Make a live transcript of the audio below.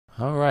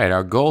All right,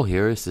 our goal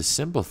here is to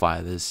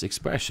simplify this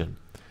expression.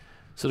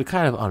 So to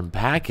kind of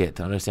unpack it,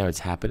 to understand what's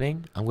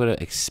happening, I'm going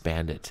to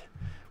expand it.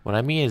 What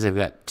I mean is I've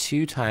got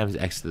 2 times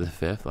x to the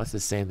 5th. That's the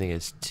same thing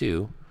as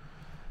 2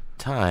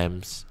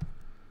 times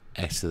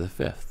x to the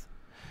 5th.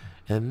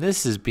 And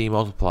this is being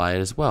multiplied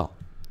as well.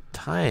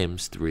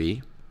 Times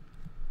 3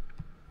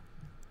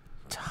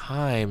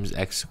 times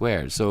x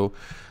squared. So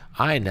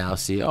I now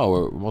see, oh,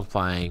 we're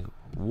multiplying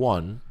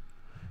 1,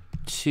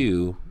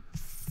 2,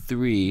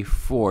 3,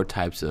 4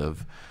 types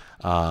of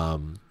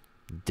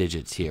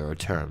digits here, or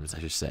terms, I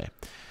should say.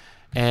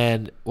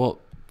 And, well,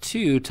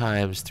 2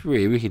 times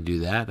 3, we can do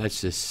that.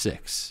 That's just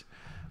 6.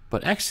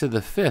 But x to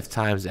the 5th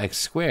times x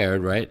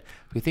squared, right?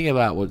 If we think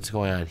about what's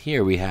going on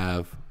here, we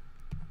have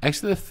x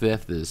to the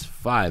 5th is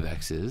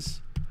 5x's.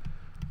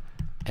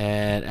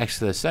 And x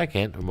to the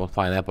 2nd, we're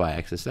multiplying that by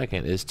x to the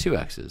 2nd, is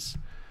 2x's.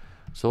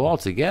 So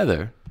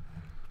altogether,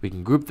 we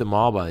can group them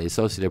all by the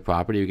associative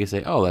property. We can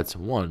say, oh, that's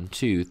 1,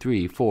 2,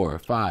 3, 4,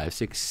 5,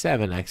 6,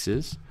 7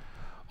 x's.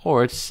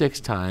 Or it's 6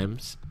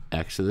 times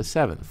x to the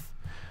 7th.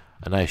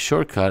 A nice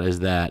shortcut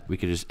is that we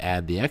could just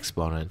add the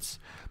exponents,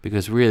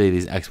 because really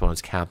these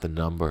exponents count the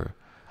number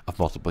of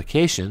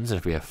multiplications. And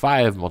if we have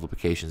 5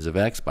 multiplications of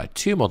x by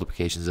 2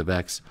 multiplications of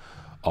x,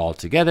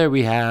 altogether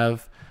we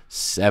have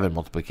 7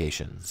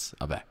 multiplications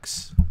of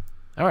x.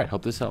 All right,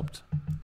 hope this helped.